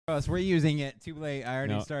We're using it. Too late.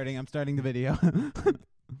 I'm starting the video.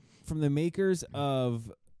 From the makers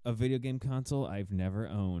of a video game console I've never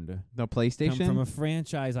owned. The PlayStation? Come from a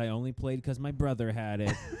franchise I only played because my brother had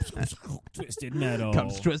it. Twisted Metal.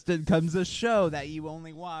 Comes a show that you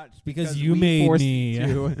only watch because you made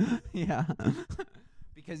me. Yeah.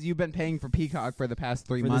 Because you've been paying for Peacock for the past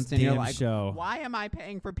 3 months, and you're like, why am I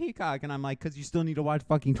paying for Peacock? And I'm like, because you still need to watch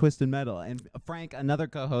fucking Twisted Metal. And Frank, another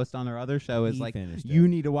co-host on our other show, is like, you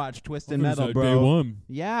need to watch Twisted Metal, bro. Day one.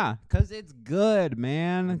 Yeah, because it's good,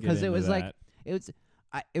 man. Because it was like,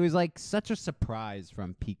 it was like such a surprise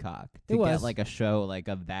from Peacock to get like a show like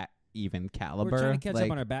of that even caliber. We're trying to catch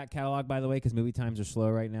up on our back catalog, by the way, because movie times are slow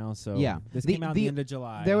right now. So yeah, this came out at the end of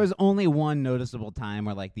July. There was only one noticeable time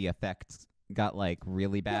where like the effects got like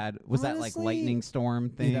really bad. Was that like lightning storm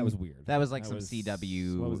thing? Yeah, that was weird. That was like some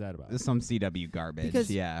CW. What was that about? Some CW garbage.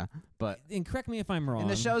 But and correct me if I'm wrong. And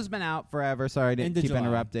the show's been out forever. Sorry to keep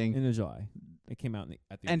interrupting. End of July. It came out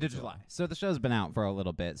at the end of July. So the show's been out for a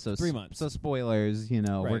little bit. So 3 months. So spoilers, we're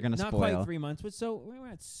gonna not spoil. Not quite 3 months, but so we're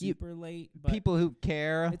not super late. But people who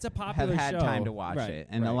care it's a popular have had show. time to watch it,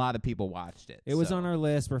 and a lot of people watched it. It was on our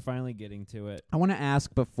list. We're finally getting to it. I want to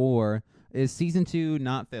ask before: is season 2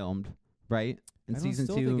 not filmed? Right? And season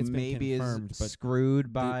 2 maybe is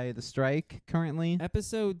screwed by the strike currently.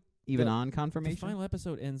 Even on confirmation. The final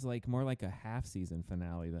episode ends like more like a half season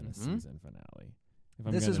finale than a season finale.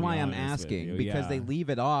 This is why I'm asking, because they leave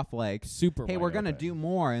it off like super. Hey, we're gonna do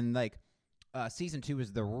more, and like season 2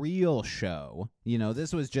 is the real show.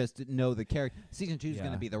 This was just know the character. Season 2 is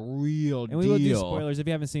gonna be the real deal. And we will do spoilers. If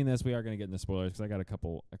you haven't seen this, we are gonna get into spoilers because I got a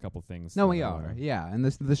couple things. No, we are. Yeah, and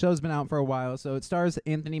the show's been out for a while, so it stars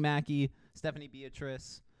Anthony Mackie, Stephanie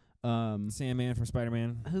Beatrice, Sandman from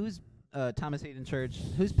Spider-Man. Who's Thomas Hayden Church?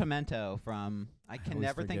 Who's Pimento from? I can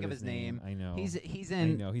never think of his name. I know. He's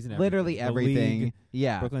in literally everything. League,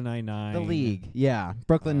 yeah. Brooklyn Nine-Nine. The League. Yeah.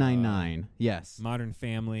 Brooklyn Nine-Nine. Yes. Modern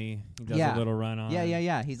Family. He does a little run on.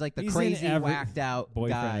 Yeah. He's like the crazy whacked out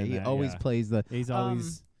guy. He always plays the. He's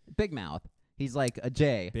always Big Mouth. He's like a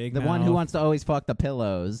J. Big the Mouth. One who wants to always fuck the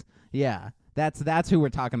pillows. Yeah. That's who we're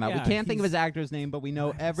talking about. Yeah, we can't think of his actor's name, but we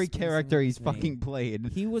know every character he's fucking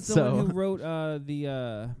played. He was the one who wrote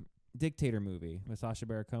the Dictator movie with Sacha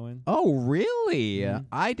Baron Cohen. Oh, really? Mm-hmm.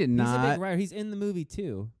 I did not. He's a big writer. He's in the movie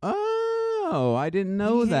too. Oh, I didn't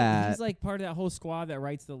know that. He's like part of that whole squad that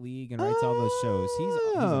writes the League and writes all those shows. He's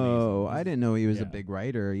amazing. I didn't know he was a big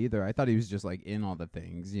writer either. I thought he was just like in all the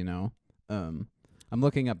things, I'm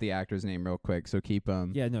looking up the actor's name real quick, so keep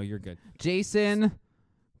Yeah, no, you're good. Jason,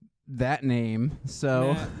 that name.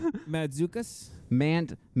 So Mantzoukas?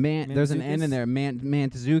 There's an N in there.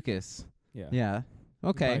 Mantzoukas. Yeah. Yeah.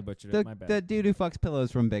 Okay. The dude who fucks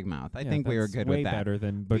pillows from Big Mouth. I think we were good with that. Way better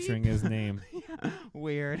than butchering his name.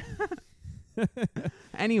 Weird.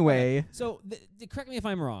 Anyway. So, correct me if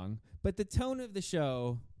I'm wrong, but the tone of the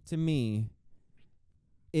show, to me,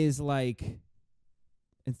 is like,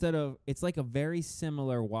 it's like a very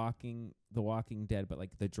similar The Walking Dead, but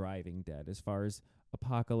like The Driving Dead, as far as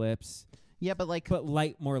apocalypse. Yeah, but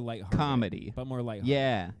more lighthearted. Comedy. But more lighthearted.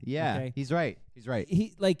 Yeah. Okay? He's right.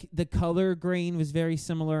 He like the color grain was very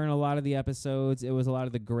similar in a lot of the episodes. It was a lot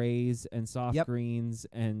of the grays and soft greens,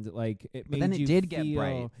 and like it made you. But then it did get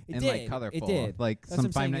bright and like colorful. It did. Like that's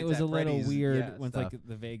some Five Nights It was at a little Freddy's, weird with stuff. like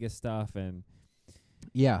the Vegas stuff and.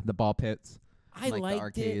 Yeah, the ball pits. I like liked the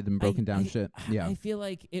arcade it. and broken down shit. Yeah, I feel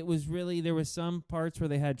like it was really there was some parts where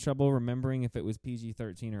they had trouble remembering if it was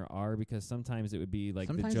PG-13 or R, because sometimes it would be like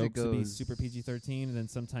sometimes the jokes would be super PG-13, and then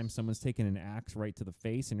sometimes someone's taking an axe right to the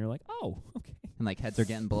face, and you're like, oh, okay. And like heads are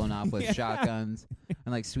getting blown off with shotguns,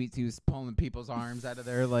 and like Sweet Tooth's pulling people's arms out of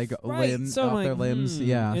their like limbs, so off like, their limbs.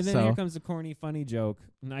 Yeah, and then here comes the corny, funny joke,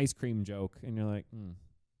 an ice cream joke, and you're like,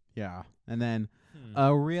 yeah, and then.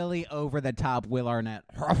 A really over-the-top Will Arnett.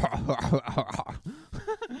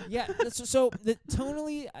 Yeah, so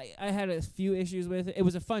tonally, I had a few issues with it.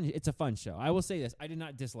 It's a fun show. I will say this. I did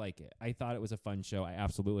not dislike it. I thought it was a fun show. I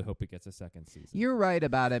absolutely hope it gets a second season. You're right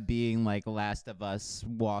about it being like Last of Us,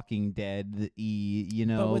 Walking Dead-y,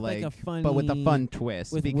 but with like a funny, but with a fun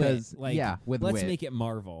twist. With because, wit. Like, with let's wit. make it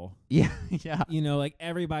Marvel. Yeah. Like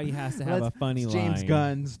everybody has to have a funny line. James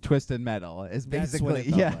Gunn's Twisted Metal is basically,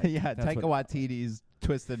 Taika Waititi's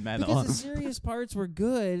Twisted Metal. Because the serious parts were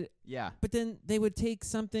good. Yeah. But then they would take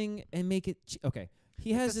something and make it... okay.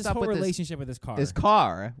 He has this whole relationship with his car. His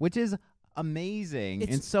car, which is amazing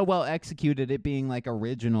and so well executed, it being like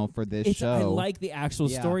original for this show. I like the actual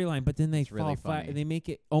storyline, but then they fall really flat funny. and they make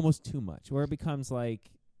it almost too much, where it becomes like...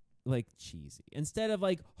 cheesy instead of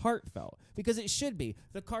like heartfelt, because it should be.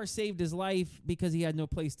 The car saved his life because he had no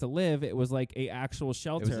place to live. It was like a actual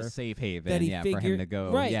shelter. It was a safe haven that he for him to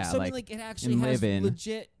go. Right. Yeah, so I mean, like it actually has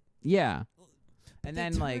legit. Yeah. But and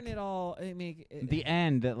then turn like it all, the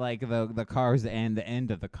end, like the car's end, the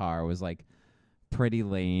end of the car was like pretty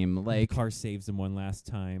lame. Like the car saves him one last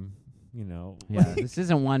time. You know, yeah, this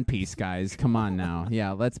isn't One Piece, guys. Come on now.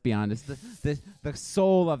 Yeah, let's be honest. The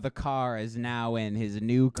soul of the car is now in his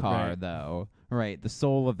new car, though. Right. The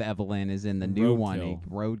soul of Evelyn is in the new one,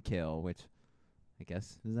 Roadkill, which I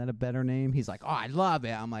guess is that a better name? He's like, oh, I love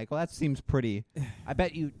it. I'm like, well, that seems pretty. I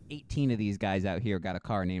bet you 18 of these guys out here got a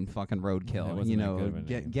car named fucking Roadkill. You know,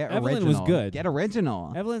 get Evelyn original. was good. Get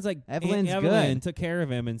original. Evelyn's like Evelyn's Evelyn good. took care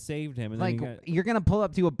of him and saved him. And like then you're gonna pull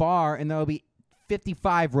up to a bar and there'll be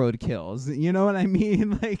 55 roadkills. You know what I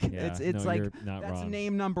mean? Like it's like that's wrong.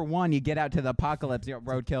 Name number one. You get out to the apocalypse,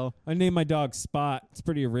 roadkill. I named my dog Spot. It's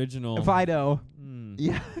pretty original. Fido.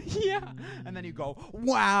 Yeah, yeah. And then you go,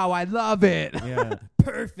 wow, I love it. Yeah,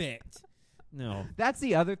 perfect. No, that's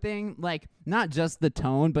the other thing. Like not just the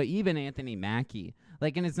tone, but even Anthony Mackie.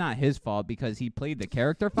 Like, and it's not his fault because he played the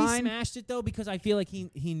character fine. He smashed it though because I feel like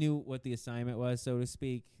he knew what the assignment was, so to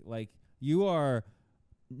speak. Like you are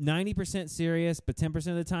 90% serious, but 10%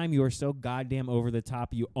 of the time you are so goddamn over the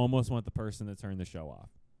top you almost want the person to turn the show off.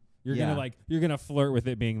 You're gonna flirt with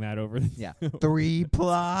it being that over the top.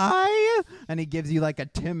 3-ply, and he gives you like a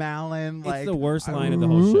Tim Allen. It's the worst line of the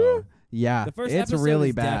whole show. Yeah, the first it's episode really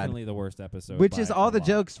is bad. Definitely the worst episode. Which is all the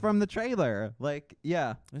jokes from the trailer. Like,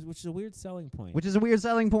 yeah. Which is a weird selling point. Which is a weird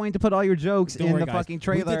selling point to put all your jokes in the fucking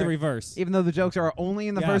trailer. We did the reverse. Even though the jokes are only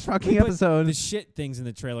in the first fucking episode. The shit things in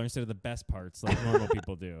the trailer instead of the best parts like normal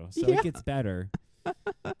people do. So it gets better.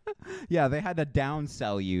 Yeah, they had to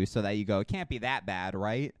downsell you so that you go, it can't be that bad,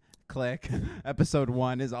 right? Click. Episode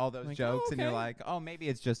 1 is all those jokes, and you're like, oh, maybe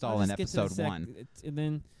it's just all in episode 1. And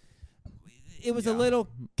then it was a little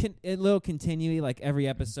continuity. Like every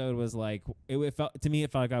episode was like it felt to me.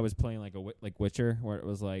 It felt like I was playing like Witcher, where it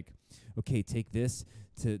was like, okay, take this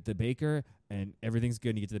to the baker, and everything's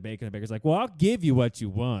good. And you get to the baker, and the baker's like, well, I'll give you what you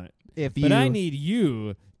want, but I need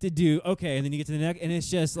you to do okay. And then you get to the next, and it's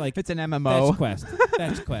just like it's an MMO.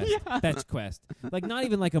 Fetch quest, fetch quest. Like not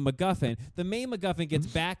even like a MacGuffin. The main MacGuffin gets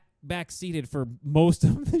back seated for most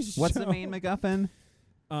of the show. What's the main MacGuffin?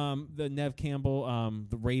 The Nev Campbell,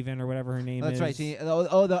 the Raven or whatever her name is. That's right.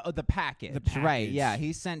 The package. The package. Right. Yeah,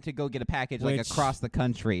 he's sent to go get a package like across the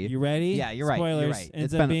country. You ready? Yeah, you're right. Spoilers. You're right.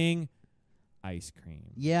 Ends up being ice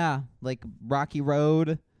cream. Yeah, like Rocky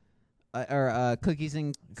Road, or cookies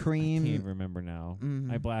and cream. I can't even remember now.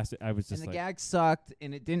 I blasted. I was just and the gag sucked,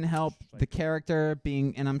 and it didn't help the character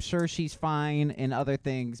being. And I'm sure she's fine in other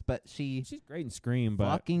things, but she's great in Scream, but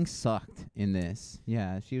fucking sucked in this.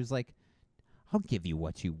 Yeah, she was like, I'll give you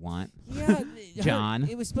what you want. Yeah, John.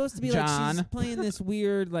 It was supposed to be like she's playing this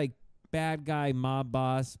weird like bad guy mob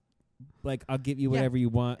boss. Like I'll give you whatever you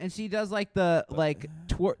want. And she does like the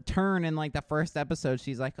turn in like the first episode.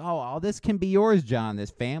 She's like, oh, all this can be yours, John. This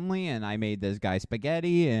family, and I made this guy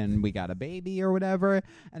spaghetti, and we got a baby or whatever.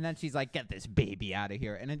 And then she's like, get this baby out of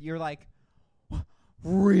here. And then you're like,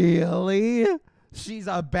 really? She's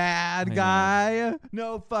a bad guy?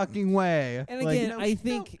 No fucking way. And again, I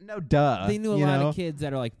think no duh. They knew a lot of kids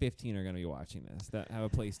that are like 15 are going to be watching this that have a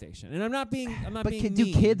PlayStation. And I'm not being mean.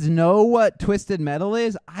 Do kids know what Twisted Metal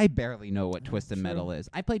is? I barely know what Twisted Metal is.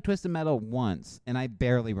 I played Twisted Metal once, and I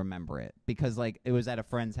barely remember it because like it was at a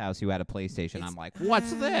friend's house who had a PlayStation. I'm like,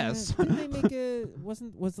 what's this? Didn't they make a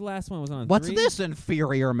was the last one was on What's 3? This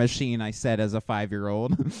inferior machine? I said as a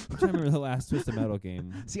 5-year-old. I'm trying to remember the last Twisted Metal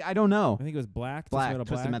game. See, I don't know. I think it was Black.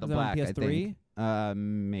 Twisted Metal Black. On PS3? I think.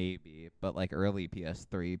 Maybe, but like early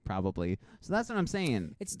PS3 probably. So that's what I'm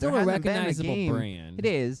saying. It's still a recognizable brand. It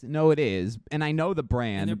is. No, it is. And I know the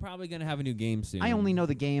brand. And they're probably going to have a new game soon. I only know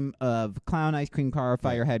the game of Clown Ice Cream Car,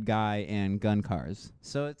 Firehead Guy, and Gun Cars.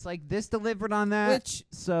 So it's like this delivered on that.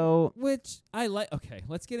 Which I like. Okay,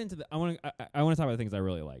 let's get into the. I want to talk about the things I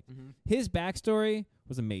really liked. His backstory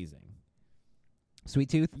was amazing. Sweet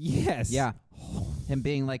Tooth? Yes. Yeah. Him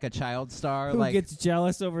being like a child star. Who gets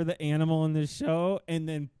jealous over the animal in the show and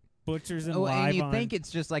then butchers him live and you think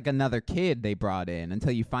it's just like another kid they brought in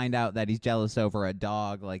until you find out that he's jealous over a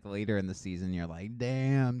dog like later in the season. You're like,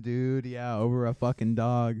 damn, dude. Yeah, over a fucking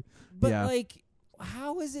dog. But like,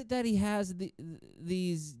 how is it that he has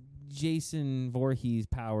these Jason Voorhees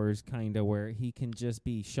powers kind of where he can just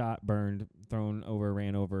be shot, burned, thrown over,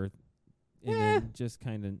 ran over, and then just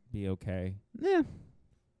kind of be okay? Yeah.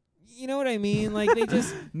 You know what I mean? Like they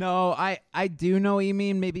just No, I do know what you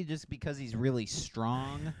mean. Maybe just because he's really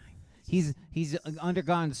strong. he's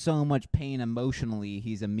undergone so much pain emotionally.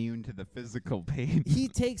 He's immune to the physical pain. He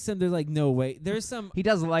takes some. There's like no way. There's some. He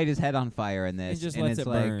does light his head on fire in this, and just and lets it's it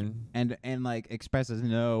like, burn. and like expresses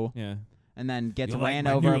no. Yeah. And then gets You ran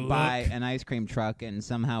like over my new by look? an ice cream truck and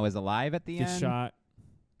somehow is alive at the Gets end. shot.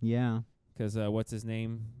 Yeah. Because what's his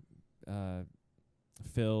name?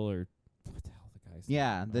 Phil or what the hell the guy's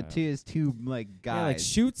Yeah, name? two like guys. Yeah, like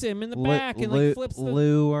shoots him in the back and like flips the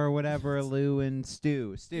Lou or whatever. Lou and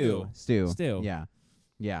Stu. Yeah.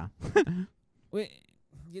 Yeah. Wait,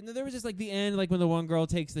 there was just like the end, like when the one girl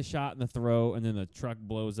takes the shot in the throat and then the truck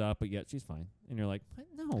blows up, but yet she's fine. And you're like, what?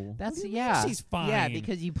 No. That's what do you mean she's fine. Yeah,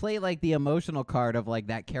 because you play like the emotional card of like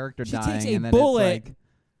that character she dying, takes a and then bullet. it's like,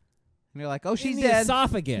 and you're like, oh, she's in dead. The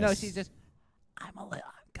esophagus. No, she's just, I'm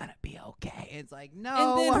gonna be okay. It's like, no.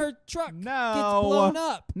 And then her truck gets blown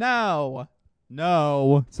up. No.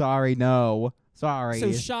 Sorry.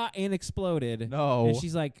 So shot and exploded. No. And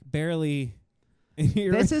she's like barely.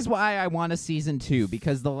 This is why I want a season 2,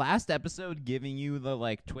 because the last episode giving you the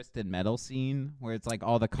like Twisted Metal scene where it's like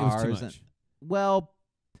all the cars. It was too much. Well,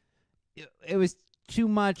 it was too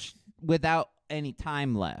much without any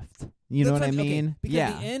time left. You know what I mean? Okay, because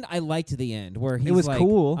at the end, I liked the end where he's was like,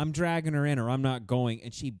 cool. I'm dragging her in or I'm not going.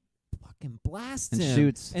 And she fucking blasts and him.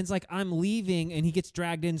 Shoots. And it's like, I'm leaving. And he gets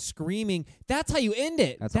dragged in screaming. That's how you end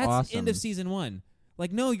it. That's the awesome. end of season 1.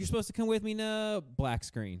 Like, no, you're supposed to come with me. No, black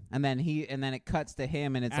screen. And then it cuts to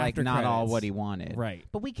him, and it's After like not all credits. what he wanted. Right.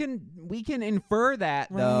 But we can infer that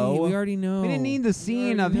Right, though. we already know. We didn't need the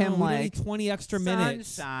scene of him We don't like need 20 extra minutes.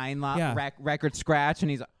 Sunshine, Yeah. record scratch, and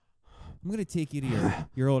he's like, I'm gonna take you to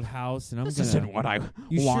your old house, and I'm this gonna. isn't what I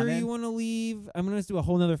You wanted. sure you want to leave? I'm gonna do a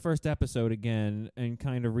whole nother first episode again and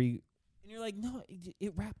kind of And you're like, no,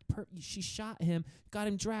 it wrapped. She shot him, got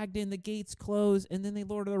him dragged in. The gates closed, and then they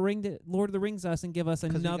Lord of the Rings us and give us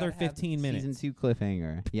another 15 minutes. Season 2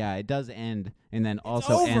 cliffhanger. Yeah, it does end, and then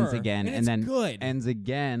also ends again, and then good. ends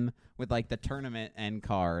again with like the tournament end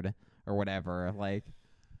card or whatever. Like,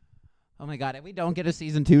 oh my god, if we don't get a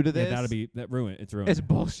season 2 to this, It's ruined. It's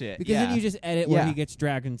bullshit. Because then you just edit where he gets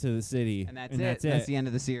dragged into the city, and that's it. That's the end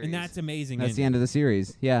of the series, and that's amazing. That's the end of the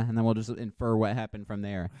series. Yeah, and then we'll just infer what happened from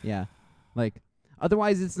there. Yeah, like.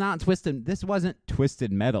 Otherwise, it's not Twisted. This wasn't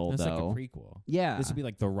Twisted Metal, That's though. Like a prequel. Yeah, this would be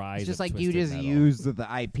like the rise. It's just of like Twisted you just Metal. used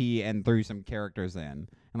the IP and threw some characters in and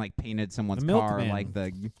like painted someone's car milkman. like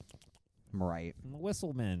the right. The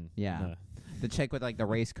Whistleman. Yeah, the chick with like the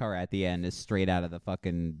race car at the end is straight out of the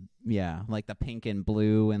fucking like the pink and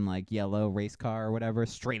blue and like yellow race car or whatever,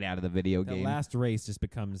 straight out of the video The game. last race just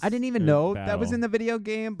becomes. I didn't even know that was in the video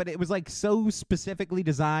game, but it was like so specifically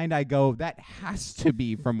designed. I go, that has to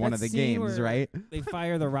be from one of the games, right? They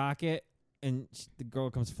fire the rocket, and the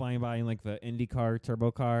girl comes flying by in like the IndyCar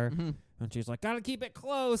turbo car, and she's like, "Gotta keep it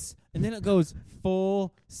close." And then it goes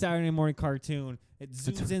full Saturday morning cartoon. It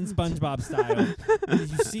zooms in SpongeBob style. And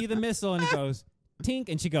you see the missile, and it goes tink,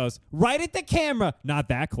 and she goes right at the camera. Not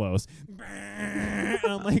that close. And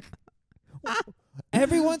I'm like.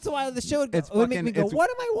 Every once in a while, the show would make me go, "What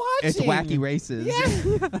am I watching?" It's Wacky Races.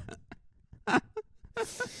 Yeah.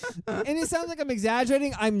 And it sounds like I'm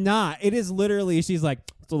exaggerating. I'm not. It is literally. She's like,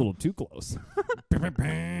 "It's a little too close."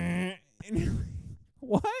 And you're like,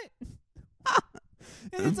 what?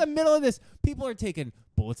 And it's the middle of this. People are taking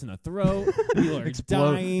bullets in the throat. People are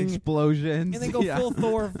dying. Explosions. And they go full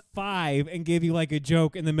Thor 5 and give you like a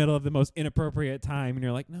joke in the middle of the most inappropriate time. And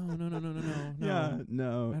you're like, no. Yeah,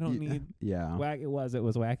 no. I don't need. Yeah. It was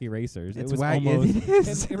Wacky Racers. It's it was wacky.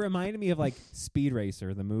 almost. It reminded me of like Speed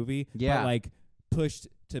Racer, the movie. Yeah. But like pushed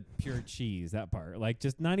to pure cheese, that part. Like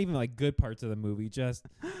just not even like good parts of the movie. Just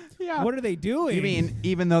what are they doing? You mean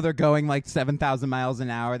even though they're going like 7,000 miles an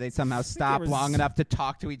hour, they somehow stop long enough to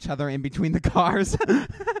talk to each other in between the cars?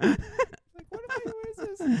 What is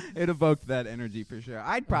this? It evoked that energy for sure.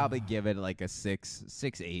 I'd probably give it like a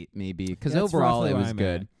 6.8 maybe, because That's overall roughly it where was I'm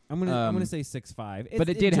good. at. I'm gonna say 6.5. But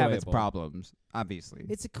it did have its enjoyable. problems, obviously.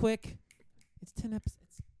 It's a quick. It's 10 episodes.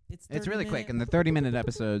 It's really quick, and the 30-minute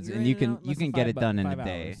episodes, and you can get it done in a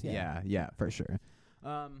day. Hours, yeah. Yeah, for sure.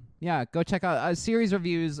 Yeah, go check out. Series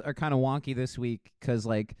reviews are kind of wonky this week because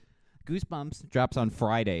like Goosebumps drops on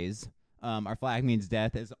Fridays. Our Flag Means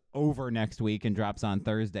Death is over next week and drops on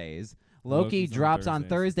Thursdays. Loki drops on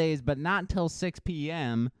Thursdays, but not till 6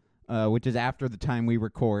 p.m., which is after the time we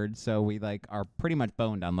record. So we like are pretty much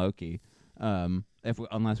boned on Loki.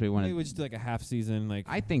 Unless we want to, maybe we just do like a half season. Like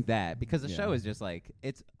I think that because the show is just like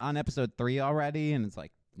it's on episode 3 already, and it's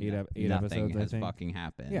like eight nothing episodes, has fucking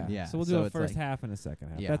happened. Yeah. So we'll do a first half and a second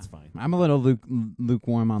half. Yeah. That's fine. I'm a little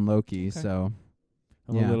lukewarm on Loki, Okay. so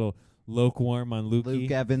I'm a little lukewarm on Loki.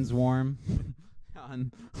 Luke Evans warm.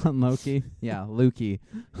 on Loki. Yeah, Lukey.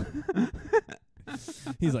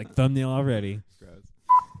 He's like, thumbnail already.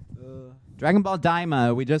 Dragon Ball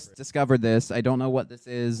Daima, we just discovered this. I don't know what this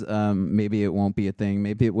is. Maybe it won't be a thing.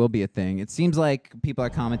 Maybe it will be a thing. It seems like people are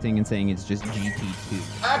commenting and saying it's just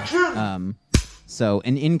GT2. Action! So,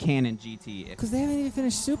 an in-canon GT. Because they haven't even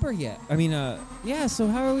finished Super yet. I mean, yeah, so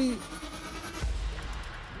how are we...